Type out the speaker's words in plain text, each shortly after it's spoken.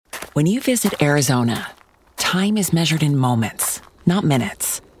When you visit Arizona, time is measured in moments, not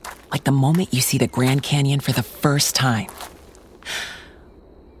minutes. Like the moment you see the Grand Canyon for the first time.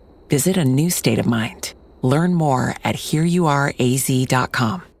 Visit a new state of mind. Learn more at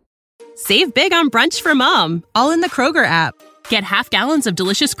hereyouareaz.com. Save big on brunch for mom, all in the Kroger app. Get half gallons of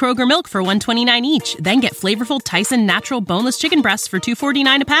delicious Kroger milk for $1.29 each. Then get flavorful Tyson natural boneless chicken breasts for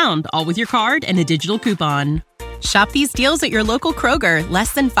 $2.49 a pound, all with your card and a digital coupon. Shop these deals at your local Kroger,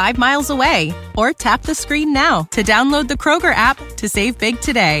 less than 5 miles away. Or tap the screen now to download the Kroger app to save big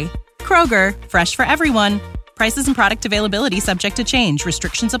today. Kroger, fresh for everyone. Prices and product availability subject to change.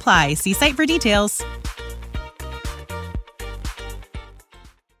 Restrictions apply. See site for details.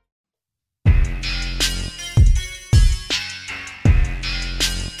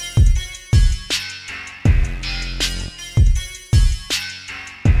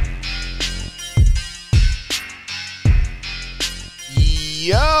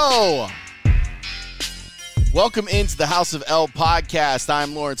 Yo! Welcome into the House of L podcast.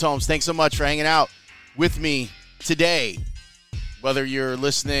 I'm Lawrence Holmes. Thanks so much for hanging out with me today. Whether you're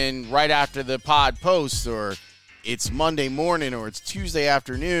listening right after the pod posts, or it's Monday morning, or it's Tuesday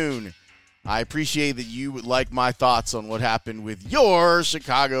afternoon, I appreciate that you would like my thoughts on what happened with your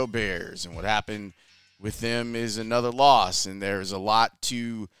Chicago Bears. And what happened with them is another loss, and there's a lot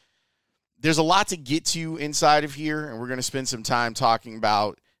to get to inside of here, and we're going to spend some time talking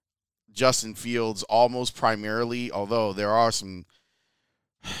about Justin Fields almost primarily, although there are some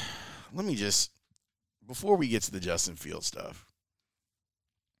 – before we get to the Justin Fields stuff,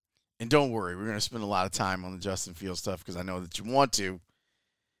 and don't worry, we're going to spend a lot of time on the Justin Fields stuff because I know that you want to.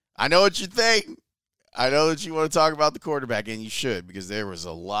 I know what you think. I know that you want to talk about the quarterback, and you should, because there was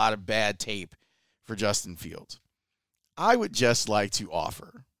a lot of bad tape for Justin Fields. I would just like to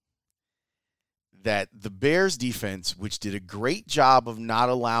offer that the Bears defense, which did a great job of not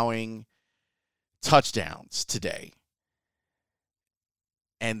allowing touchdowns today,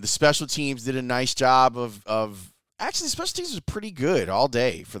 and the special teams did a nice job of actually, the special teams was pretty good all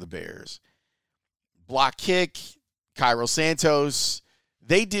day for the Bears. Block kick, Cairo Santos,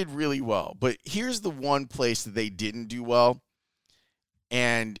 they did really well. But here's the one place that they didn't do well,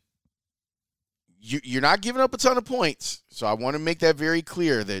 and you're not giving up a ton of points, so I want to make that very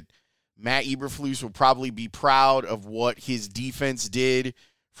clear that Matt Eberflus will probably be proud of what his defense did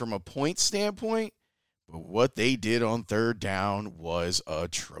from a point standpoint, but what they did on third down was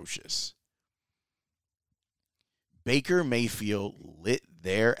atrocious. Baker Mayfield lit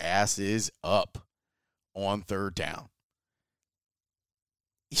their asses up on third down.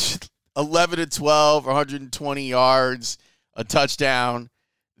 11 to 12, 120 yards, a touchdown.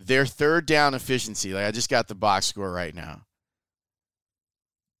 Their third down efficiency, I just got the box score right now.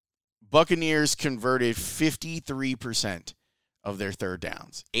 Buccaneers converted 53% of their third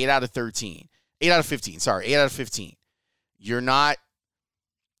downs. 8 out of 15.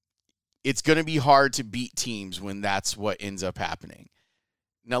 It's going to be hard to beat teams when that's what ends up happening.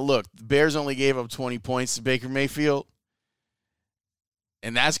 Now, look, the Bears only gave up 20 points to Baker Mayfield.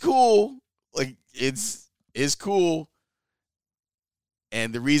 And that's cool. It's cool.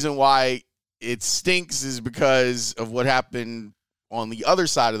 And the reason why it stinks is because of what happened on the other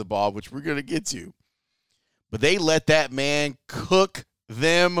side of the ball, which we're going to get to. But they let that man cook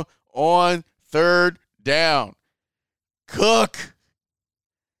them on third down. Cook.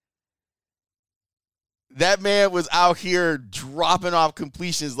 That man was out here dropping off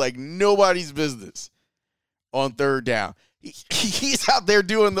completions like nobody's business on third down. He's out there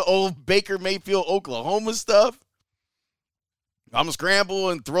doing the old Baker Mayfield, Oklahoma stuff. I'm going to scramble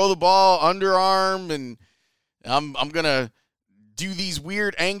and throw the ball underarm, and I'm going to do these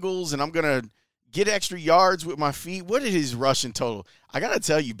weird angles, and I'm going to get extra yards with my feet. What is his rushing total? I got to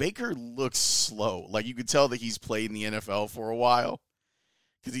tell you, Baker looks slow. Like, you could tell that he's played in the NFL for a while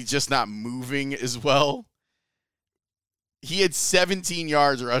because he's just not moving as well. He had 17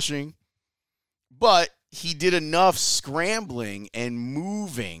 yards rushing, but he did enough scrambling and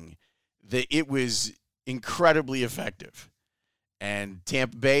moving that it was incredibly effective. And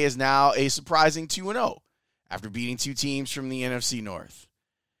Tampa Bay is now a surprising 2-0 after beating two teams from the NFC North.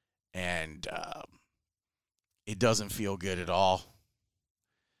 And it doesn't feel good at all.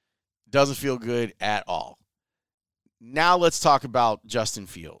 Doesn't feel good at all. Now let's talk about Justin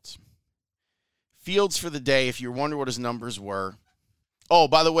Fields. Fields for the day, if you're wondering what his numbers were. Oh,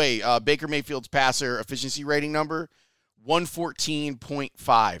 by the way, Baker Mayfield's passer efficiency rating number,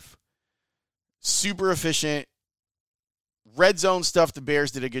 114.5. Super efficient. Red zone stuff, the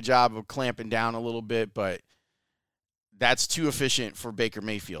Bears did a good job of clamping down a little bit, but that's too efficient for Baker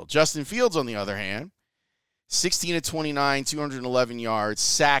Mayfield. Justin Fields, on the other hand, 16 of 29, 211 yards,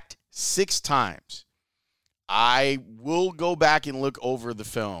 sacked 6 times. I will go back and look over the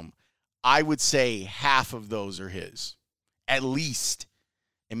film. I would say half of those are his, at least,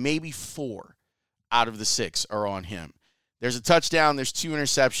 and maybe 4 out of the 6 are on him. There's a touchdown. There's 2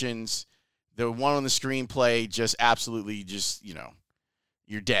 interceptions. The one on the screenplay just absolutely just,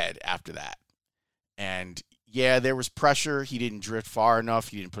 you're dead after that. And, yeah, there was pressure. He didn't drift far enough.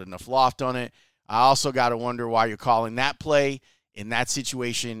 He didn't put enough loft on it. I also got to wonder why you're calling that play in that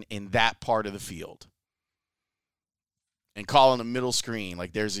situation in that part of the field. And calling a middle screen,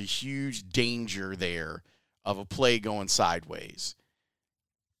 like there's a huge danger there of a play going sideways.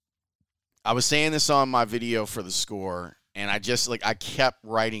 I was saying this on my video for the score, and I kept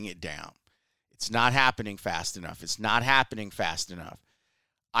writing it down. It's not happening fast enough. It's not happening fast enough.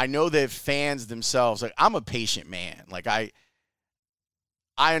 I know that fans themselves, I'm a patient man. I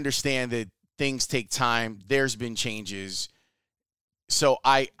understand that things take time. There's been changes. So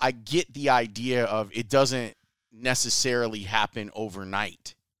I get the idea of it doesn't necessarily happen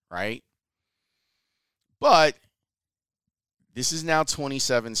overnight, right? But this is now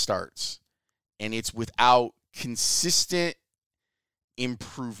 27 starts, and it's without consistent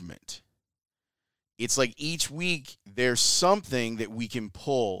improvement. It's like each week there's something that we can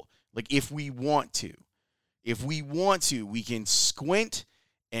pull, if we want to. If we want to, we can squint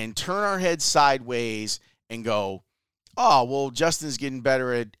and turn our head sideways and go, oh, well, Justin's getting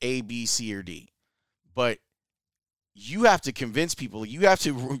better at A, B, C, or D. But you have to convince people. You have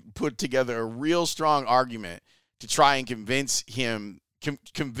to put together a real strong argument to try and convince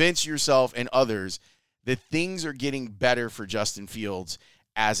yourself and others that things are getting better for Justin Fields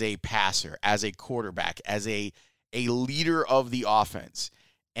as a passer, as a quarterback, as a leader of the offense.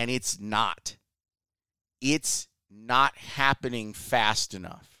 And it's not. It's not happening fast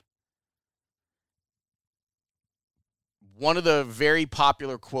enough. One of the very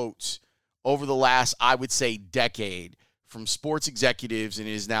popular quotes over the last, I would say, decade from sports executives, and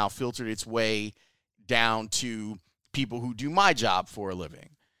it has now filtered its way down to people who do my job for a living.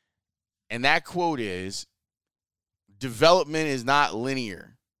 And that quote is, development is not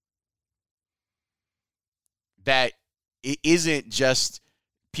linear. That it isn't just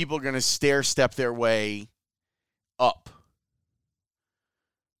people are going to stair-step their way up.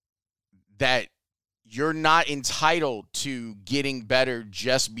 That you're not entitled to getting better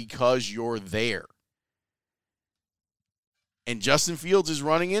just because you're there. And Justin Fields is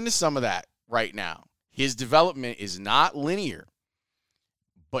running into some of that right now. His development is not linear.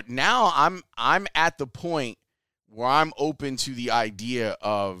 But now I'm at the point where I'm open to the idea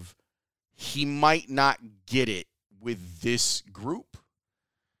of he might not get it with this group.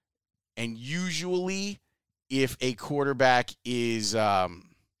 And usually if a quarterback is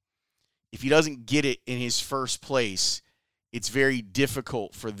if he doesn't get it in his first place, it's very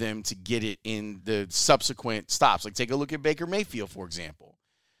difficult for them to get it in the subsequent stops. Take a look at Baker Mayfield, for example.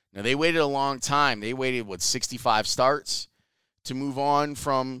 Now, they waited a long time. They waited, 65 starts to move on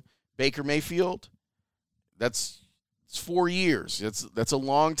from Baker Mayfield? It's 4 years. That's a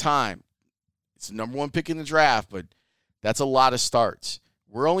long time. It's the number 1 pick in the draft, but that's a lot of starts.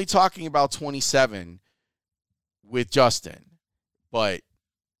 We're only talking about 27 with Justin, but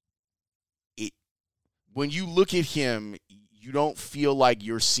when you look at him, you don't feel like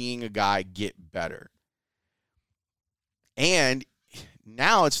you're seeing a guy get better. And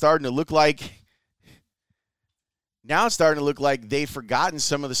now it's starting to look like they've forgotten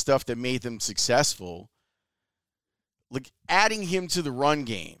some of the stuff that made them successful. Adding him to the run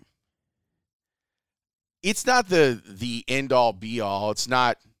game. It's not the end-all, be-all. It's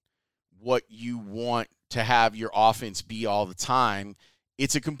not what you want to have your offense be all the time.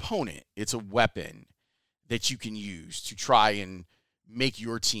 It's a component. It's a weapon that you can use to try and make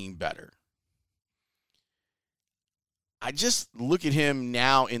your team better. I just look at him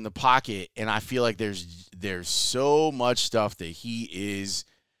now in the pocket, and I feel like there's so much stuff that he is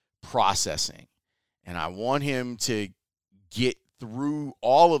processing. And I want him to get through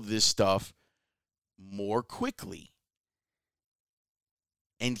all of this stuff more quickly.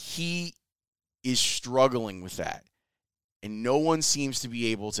 And he is struggling with that. And no one seems to be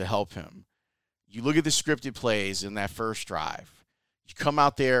able to help him. You look at the scripted plays in that first drive. You come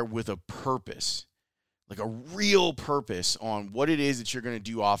out there with a purpose, a real purpose on what it is that you're going to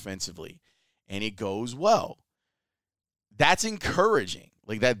do offensively, and it goes well. That's encouraging.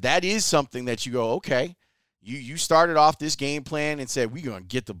 That is something that you go, okay, you started off this game plan and said, we're going to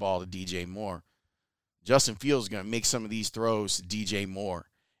get the ball to DJ Moore. Justin Fields is going to make some of these throws to DJ Moore,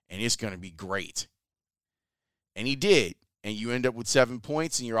 and it's going to be great. And he did. And you end up with 7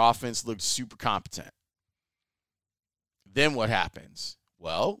 points, and your offense looked super competent. Then what happens?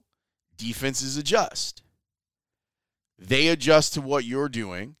 Well, defenses adjust. They adjust to what you're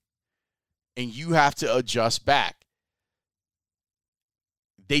doing, and you have to adjust back.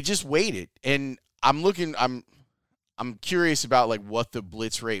 They just waited, and I'm curious about like what the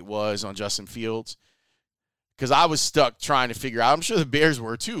blitz rate was on Justin Fields, because I was stuck trying to figure out. I'm sure the Bears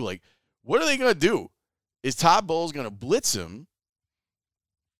were too. Like, what are they going to do? Is Todd Bowles going to blitz him,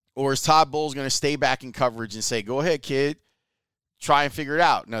 or is Todd Bowles going to stay back in coverage and say, "Go ahead, kid, try and figure it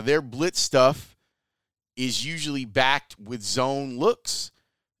out"? Now, their blitz stuff is usually backed with zone looks,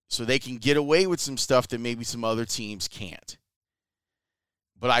 so they can get away with some stuff that maybe some other teams can't.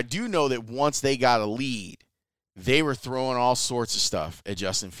 But I do know that once they got a lead, they were throwing all sorts of stuff at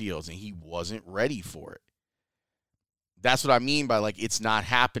Justin Fields, and he wasn't ready for it. That's what I mean by, like, it's not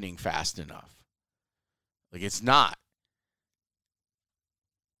happening fast enough. Like, it's not.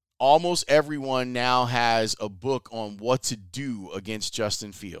 Almost everyone now has a book on what to do against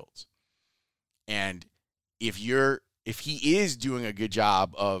Justin Fields. And if he is doing a good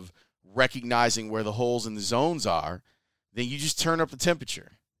job of recognizing where the holes in the zones are, then you just turn up the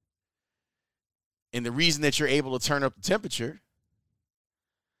temperature. And the reason that you're able to turn up the temperature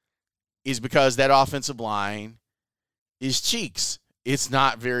is because that offensive line is cheeks. It's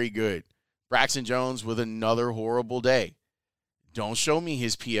not very good. Braxton Jones with another horrible day. Don't show me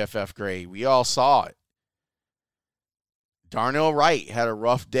his PFF grade. We all saw it. Darnell Wright had a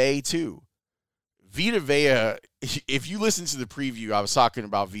rough day too. Vita Vea, if you listen to the preview, I was talking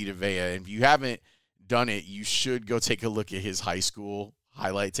about Vita Vea, and if you haven't done it, you should go take a look at his high school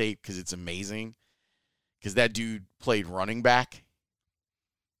highlight tape because it's amazing. Because that dude played running back,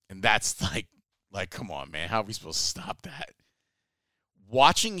 and that's like, come on, man, how are we supposed to stop that?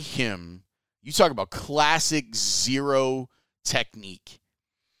 Watching him, you talk about classic zero technique.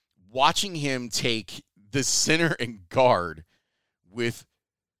 Watching him take the center and guard with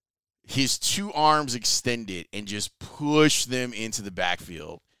his two arms extended and just push them into the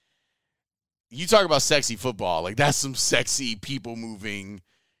backfield. You talk about sexy football. Like, that's some sexy people moving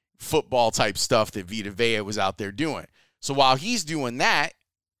football type stuff that Vita Vea was out there doing. So while he's doing that,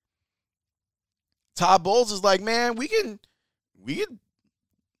 Todd Bowles is like, man, we can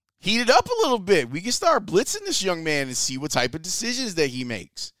heat it up a little bit. We can start blitzing this young man and see what type of decisions that he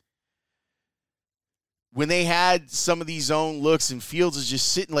makes. When they had some of these zone looks and Fields is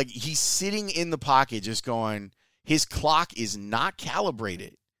just sitting, like he's sitting in the pocket just going, his clock is not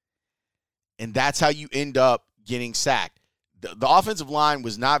calibrated. And that's how you end up getting sacked. The offensive line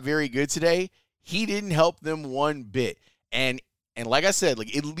was not very good today. He didn't help them one bit. And like I said,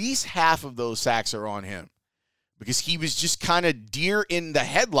 like at least half of those sacks are on him because he was just kind of deer in the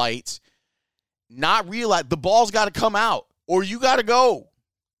headlights, not realize the ball's got to come out or you got to go.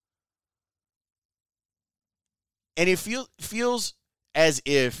 And it feels as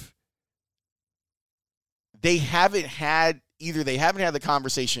if they haven't had the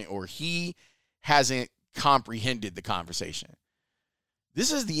conversation or he hasn't comprehended the conversation.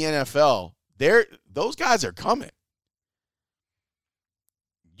 This is the NFL. Those guys are coming.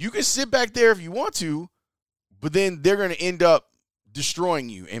 You can sit back there if you want to, but then they're going to end up destroying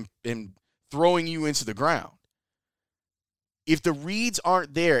you and throwing you into the ground. If the reads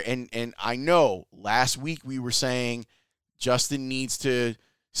aren't there, and I know last week we were saying Justin needs to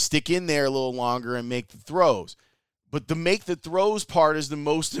stick in there a little longer and make the throws. But the make the throws part is the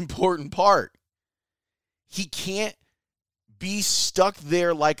most important part. He can't be stuck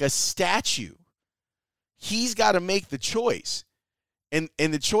there like a statue. He's got to make the choice. And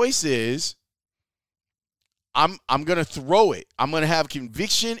the choice is, I'm going to throw it. I'm going to have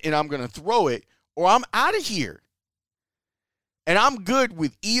conviction and I'm going to throw it, or I'm out of here. And I'm good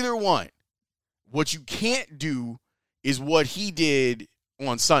with either one. What you can't do is what he did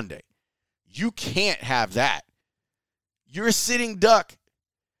on Sunday. You can't have that. You're a sitting duck,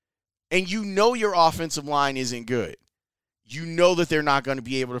 and you know your offensive line isn't good. You know that they're not going to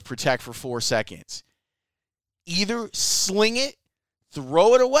be able to protect for 4 seconds. Either sling it,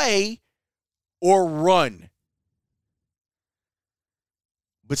 throw it away, or run.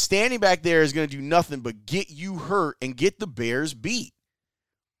 But standing back there is going to do nothing but get you hurt and get the Bears beat.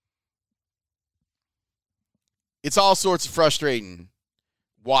 It's all sorts of frustrating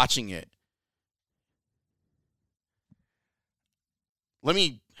watching it. Let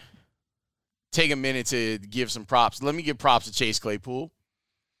me take a minute to give some props. Let me give props to Chase Claypool.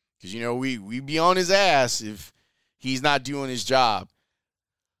 Because, we be on his ass if he's not doing his job.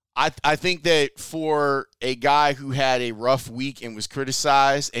 I think that for a guy who had a rough week and was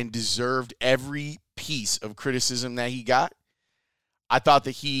criticized and deserved every piece of criticism that he got, I thought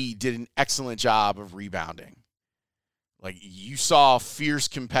that he did an excellent job of rebounding. Like, you saw a fierce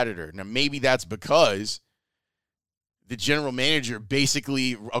competitor. Now, maybe that's because the general manager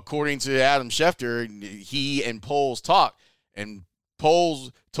basically, according to Adam Schefter, he and Poles talked. And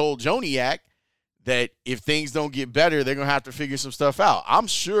Poles told Joniak that if things don't get better, they're going to have to figure some stuff out. I'm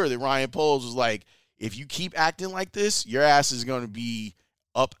sure that Ryan Poles was like, if you keep acting like this, your ass is going to be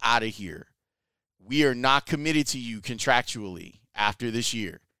up out of here. We are not committed to you contractually after this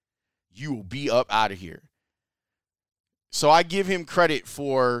year. You will be up out of here. So I give him credit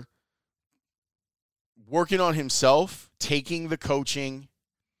for working on himself, taking the coaching,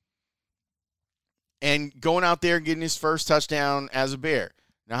 and going out there and getting his first touchdown as a Bear.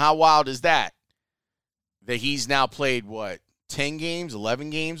 Now, how wild is that? That he's now played, 10 games, 11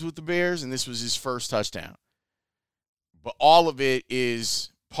 games with the Bears, and this was his first touchdown. But all of it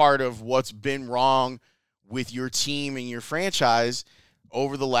is part of what's been wrong with your team and your franchise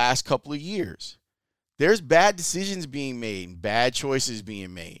over the last couple of years. There's bad decisions being made and bad choices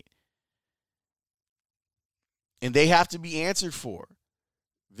being made. And they have to be answered for.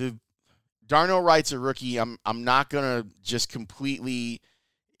 Darnell Wright's a rookie. I'm not going to just completely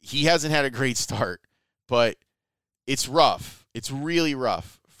 – he hasn't had a great start, but it's rough. It's really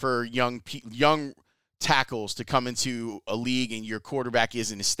rough for young tackles to come into a league and your quarterback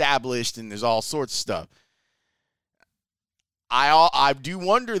isn't established and there's all sorts of stuff. I do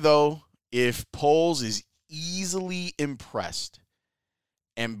wonder, though, if Poles is easily impressed.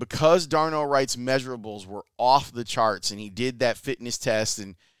 And because Darnell Wright's measurables were off the charts and he did that fitness test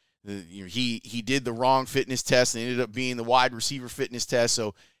and he did the wrong fitness test and ended up being the wide receiver fitness test,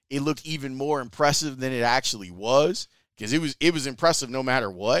 so it looked even more impressive than it actually was, because it was impressive no matter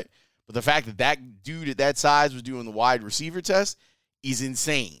what. But the fact that that dude at that size was doing the wide receiver test is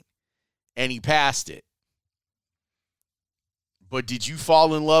insane. And he passed it. But did you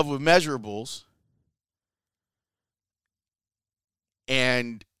fall in love with measurables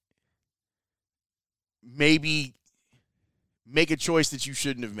and maybe make a choice that you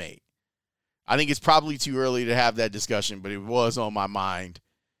shouldn't have made? I think it's probably too early to have that discussion, but it was on my mind,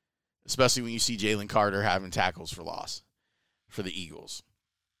 especially when you see Jalen Carter having tackles for loss for the Eagles.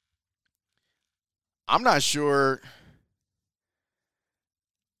 I'm not sure.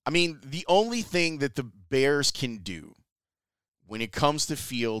 I mean, the only thing that the Bears can do when it comes to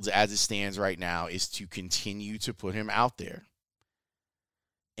Fields as it stands right now is to continue to put him out there.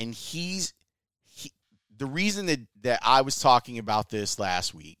 And the reason that I was talking about this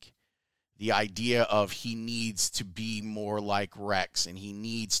last week, the idea of he needs to be more like Rex and he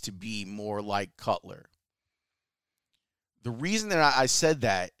needs to be more like Cutler. The reason that I said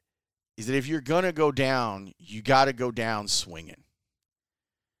that is that if you're going to go down, you got to go down swinging.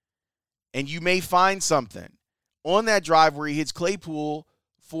 And you may find something. On that drive where he hits Claypool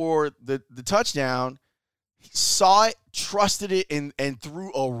for the touchdown, he saw it, trusted it, and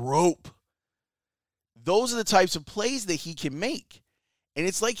threw a rope. Those are the types of plays that he can make. And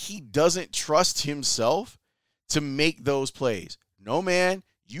it's like he doesn't trust himself to make those plays. No, man,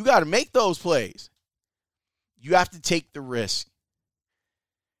 you got to make those plays. You have to take the risk.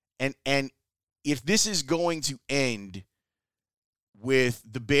 And if this is going to end with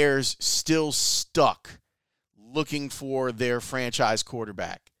the Bears still stuck looking for their franchise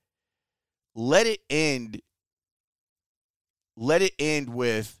quarterback, let it end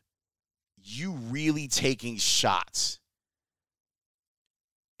with you really taking shots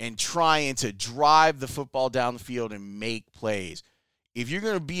and trying to drive the football down the field and make plays. If you're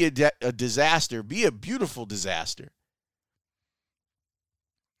going to be a disaster, be a beautiful disaster.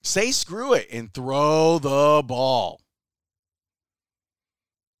 Say screw it and throw the ball.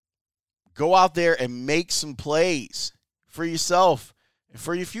 Go out there and make some plays for yourself and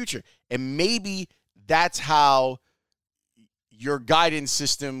for your future. And maybe that's how your guidance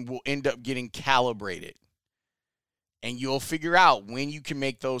system will end up getting calibrated. And you'll figure out when you can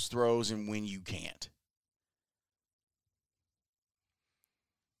make those throws and when you can't.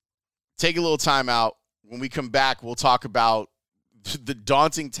 Take a little time out. When we come back, we'll talk about the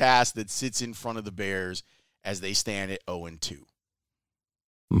daunting task that sits in front of the Bears as they stand at 0-2.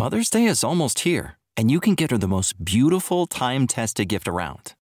 Mother's Day is almost here, and you can get her the most beautiful time-tested gift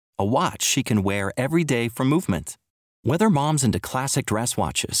around. A watch she can wear every day from Movement. Whether mom's into classic dress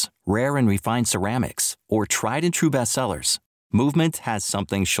watches, rare and refined ceramics, or tried-and-true bestsellers, Movement has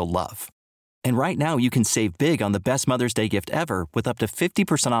something she'll love. And right now, you can save big on the best Mother's Day gift ever with up to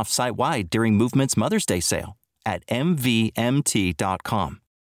 50% off site-wide during Movement's Mother's Day sale at MVMT.com.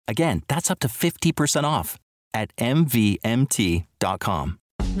 Again, that's up to 50% off at MVMT.com.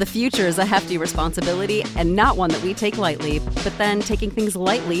 The future is a hefty responsibility and not one that we take lightly. But then taking things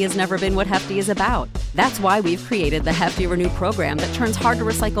lightly has never been what Hefty is about. That's why we've created the Hefty Renew program that turns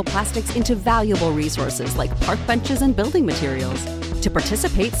hard-to-recycle plastics into valuable resources like park benches and building materials. To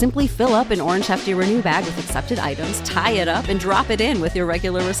participate, simply fill up an orange Hefty Renew bag with accepted items, tie it up, and drop it in with your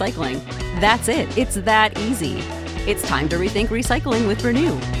regular recycling. That's it. It's that easy. It's time to rethink recycling with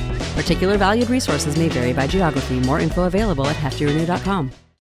Renew. Particular valued resources may vary by geography. More info available at heftyrenew.com.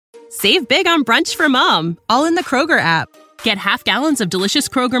 Save big on brunch for mom, all in the Kroger app. Get half gallons of delicious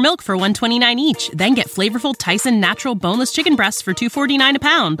Kroger milk for $1.29 each. Then get flavorful Tyson natural boneless chicken breasts for $2.49 a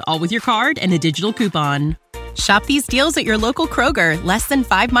pound, all with your card and a digital coupon. Shop these deals at your local Kroger, less than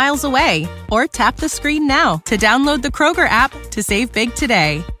 5 miles away. Or tap the screen now to download the Kroger app to save big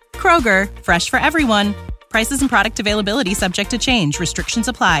today. Kroger, fresh for everyone. Prices and product availability subject to change. Restrictions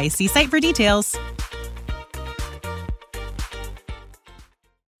apply. See site for details.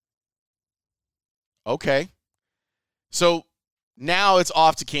 Okay. So now it's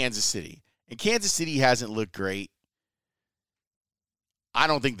off to Kansas City. And Kansas City hasn't looked great. I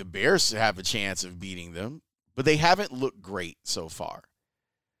don't think the Bears have a chance of beating them, but they haven't looked great so far.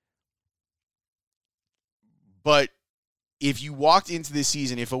 But if you walked into this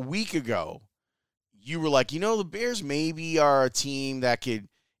season, if a week ago you were like, the Bears maybe are a team that could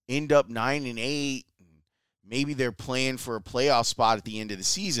end up 9-8, maybe they're playing for a playoff spot at the end of the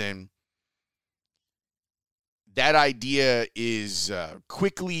season, that idea is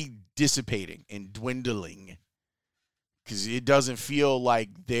quickly dissipating and dwindling because it doesn't feel like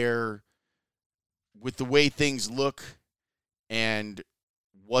they're, with the way things look and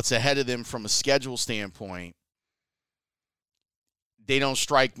what's ahead of them from a schedule standpoint, they don't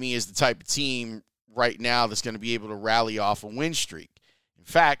strike me as the type of team right now that's going to be able to rally off a win streak. In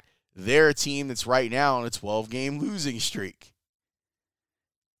fact, they're a team that's right now on a 12-game losing streak.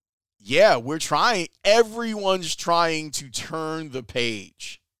 Yeah, we're trying. Everyone's trying to turn the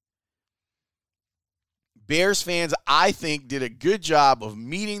page. Bears fans, I think, did a good job of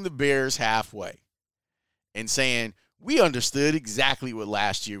meeting the Bears halfway and saying, we understood exactly what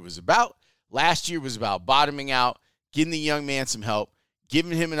last year was about. Last year was about bottoming out, getting the young man some help,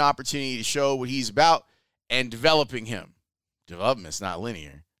 giving him an opportunity to show what he's about, and developing him. Development's not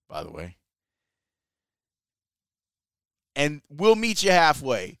linear, by the way. And we'll meet you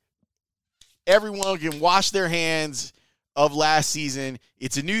halfway. Everyone can wash their hands of last season.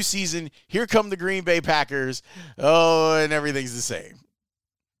 It's a new season. Here come the Green Bay Packers. Oh, and everything's the same.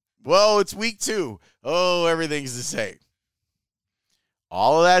 Well, it's week 2. Oh, everything's the same.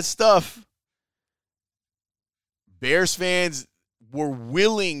 All of that stuff. Bears fans were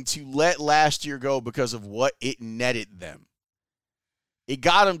willing to let last year go because of what it netted them. It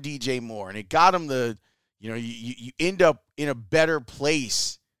got them DJ Moore, and it got them you end up in a better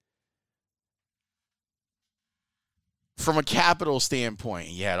place from a capital standpoint.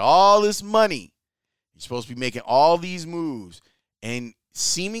 You had all this money. You're supposed to be making all these moves, and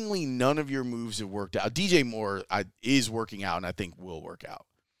seemingly none of your moves have worked out. DJ Moore is working out, and I think will work out.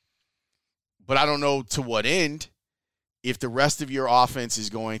 But I don't know to what end. If the rest of your offense is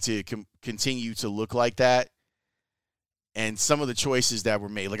going to continue to look like that, and some of the choices that were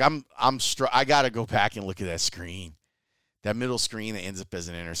made, like I got to go back and look at that screen, that middle screen that ends up as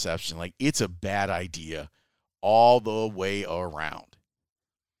an interception. Like, it's a bad idea all the way around.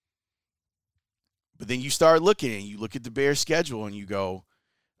 But then you start looking and you look at the Bears schedule and you go,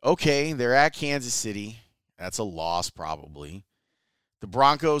 okay, they're at Kansas City. That's a loss probably. The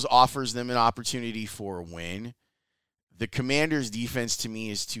Broncos offers them an opportunity for a win. The Commanders' defense to me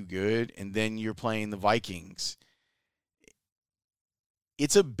is too good. And then you're playing the Vikings.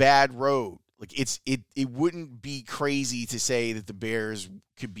 It's a bad road. Like, it wouldn't be crazy to say that the Bears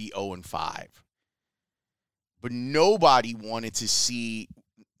could be 0-5. But no one wanted to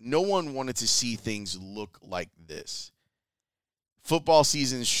see things look like this. Football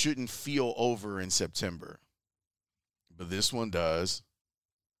season shouldn't feel over in September. But this one does.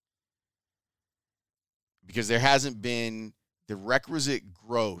 Because there hasn't been the requisite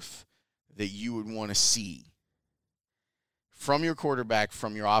growth that you would want to see from your quarterback,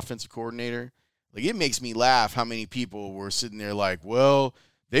 from your offensive coordinator. Like, it makes me laugh how many people were sitting there like, well,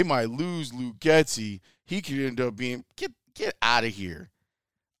 they might lose Luke Getsy. He could end up being – get out of here.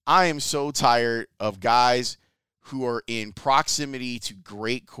 I am so tired of guys who are in proximity to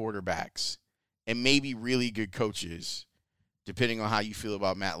great quarterbacks and maybe really good coaches, depending on how you feel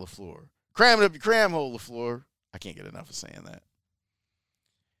about Matt LaFleur. Cram it up your cram hole, LaFleur. I can't get enough of saying that.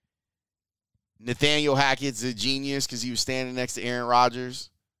 Nathaniel Hackett's a genius because he was standing next to Aaron Rodgers.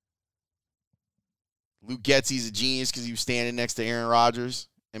 Luke Getsy's a genius because he was standing next to Aaron Rodgers.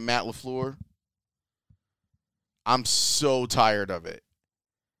 and Matt LaFleur. I'm so tired of it.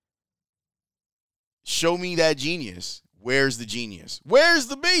 Show me that genius. Where's the genius? Where's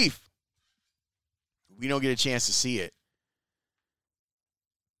the beef? We don't get a chance to see it.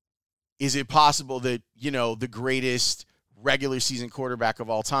 Is it possible that, the greatest regular season quarterback of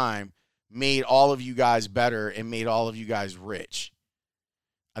all time made all of you guys better and made all of you guys rich?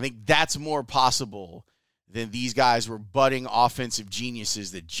 I think that's more possible than these guys were budding offensive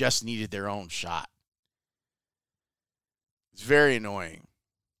geniuses that just needed their own shot. It's very annoying.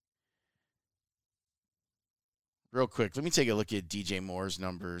 Real quick, let me take a look at DJ Moore's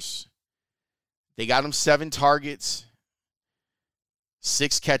numbers. They got him 7 targets,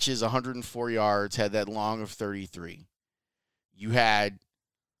 6 catches, 104 yards, had that long of 33. You had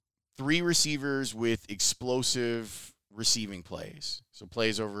 3 receivers with explosive receiving plays, so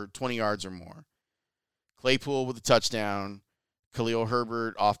plays over 20 yards or more. Claypool with a touchdown, Khalil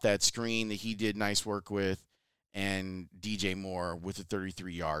Herbert off that screen that he did nice work with, and DJ Moore with a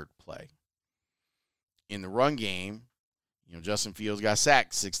 33-yard play. In the run game, Justin Fields got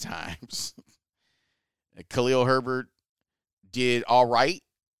sacked 6 times. Khalil Herbert did all right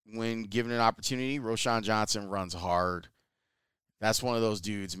when given an opportunity. Roschon Johnson runs hard. That's one of those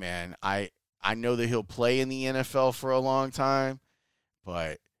dudes, man. I know that he'll play in the NFL for a long time,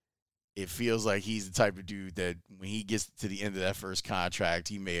 but it feels like he's the type of dude that when he gets to the end of that first contract,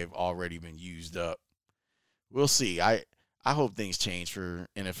 he may have already been used up. We'll see. I hope things change for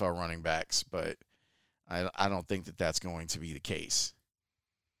NFL running backs, but I don't think that that's going to be the case.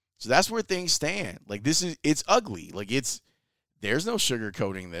 So that's where things stand. Like, it's ugly. Like, there's no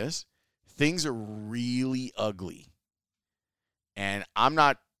sugarcoating this. Things are really ugly. And I'm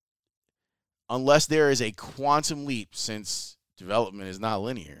not, unless there is a quantum leap, since development is not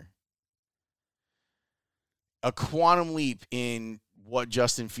linear, a quantum leap in what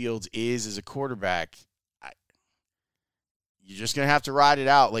Justin Fields is as a quarterback, you're just going to have to ride it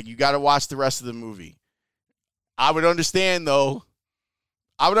out. Like, you got to watch the rest of the movie. I would understand, though.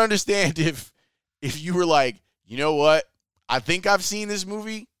 I would understand if you were like, you know what? I think I've seen this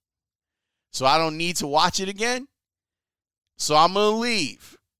movie, so I don't need to watch it again. So I'm going to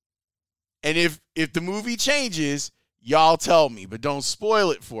leave. And if the movie changes, y'all tell me, but don't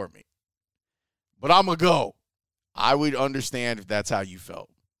spoil it for me. But I'm going to go. I would understand if that's how you felt.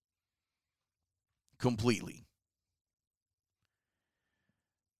 Completely.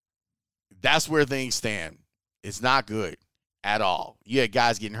 That's where things stand. It's not good at all. You had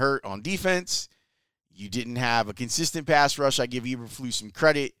guys getting hurt on defense. You didn't have a consistent pass rush. I give Eberflus some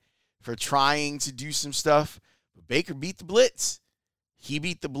credit for trying to do some stuff. But Baker beat the blitz. He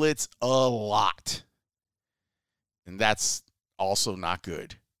beat the blitz a lot. And that's also not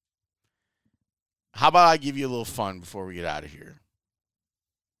good. How about I give you a little fun before we get out of here?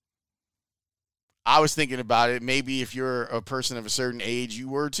 I was thinking about it. Maybe if you're a person of a certain age, you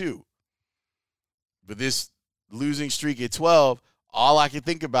were too. But this losing streak at 12, all I can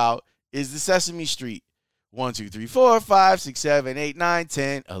think about is the Sesame Street. 1, 2, 3, 4, 5, 6, 7, 8, 9,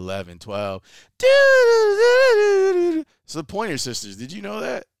 10, 11, 12. So the Pointer Sisters, did you know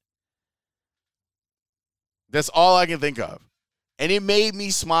that? That's all I can think of. And it made me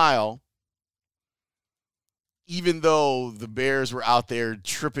smile, even though the Bears were out there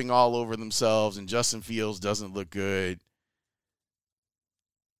tripping all over themselves and Justin Fields doesn't look good.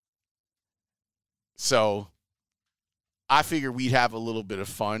 So I figured we'd have a little bit of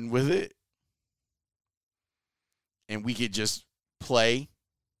fun with it. And we could just play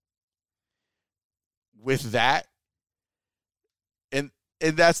with that. And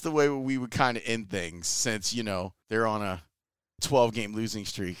that's the way we would kind of end things since, they're on a 12-game losing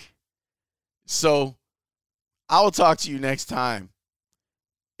streak. So I will talk to you next time.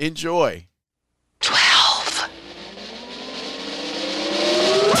 Enjoy. 12.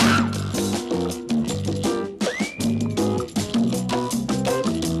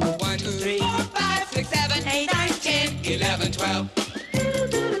 One, two, three, 4, 5, 6, 7, 8, 9, 10, 11, 12.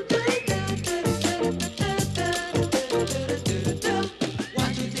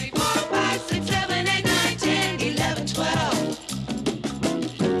 1, 2, 3, 4, 5, 6, 7, 8, 9, 10, 11, 12.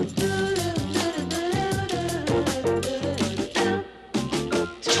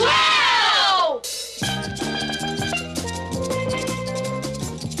 12!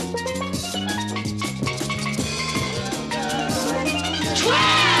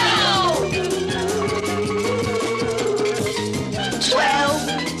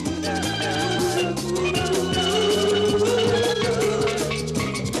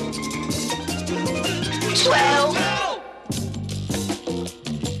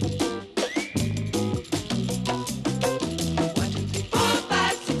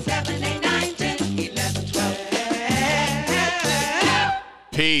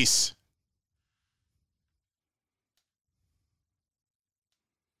 Peace.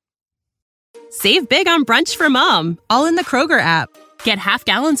 Save big on brunch for mom, all in the Kroger app. Get half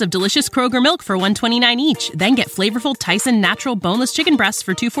gallons of delicious Kroger milk for $1.29 each. Then get flavorful Tyson natural boneless chicken breasts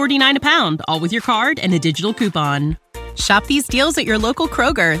for $2.49 a pound, all with your card and a digital coupon. Shop these deals at your local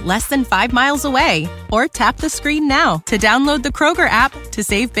Kroger, less than 5 miles away. Or tap the screen now to download the Kroger app to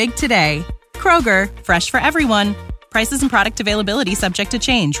save big today. Kroger, fresh for everyone. Prices and product availability subject to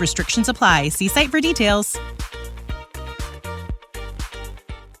change. Restrictions apply. See site for details.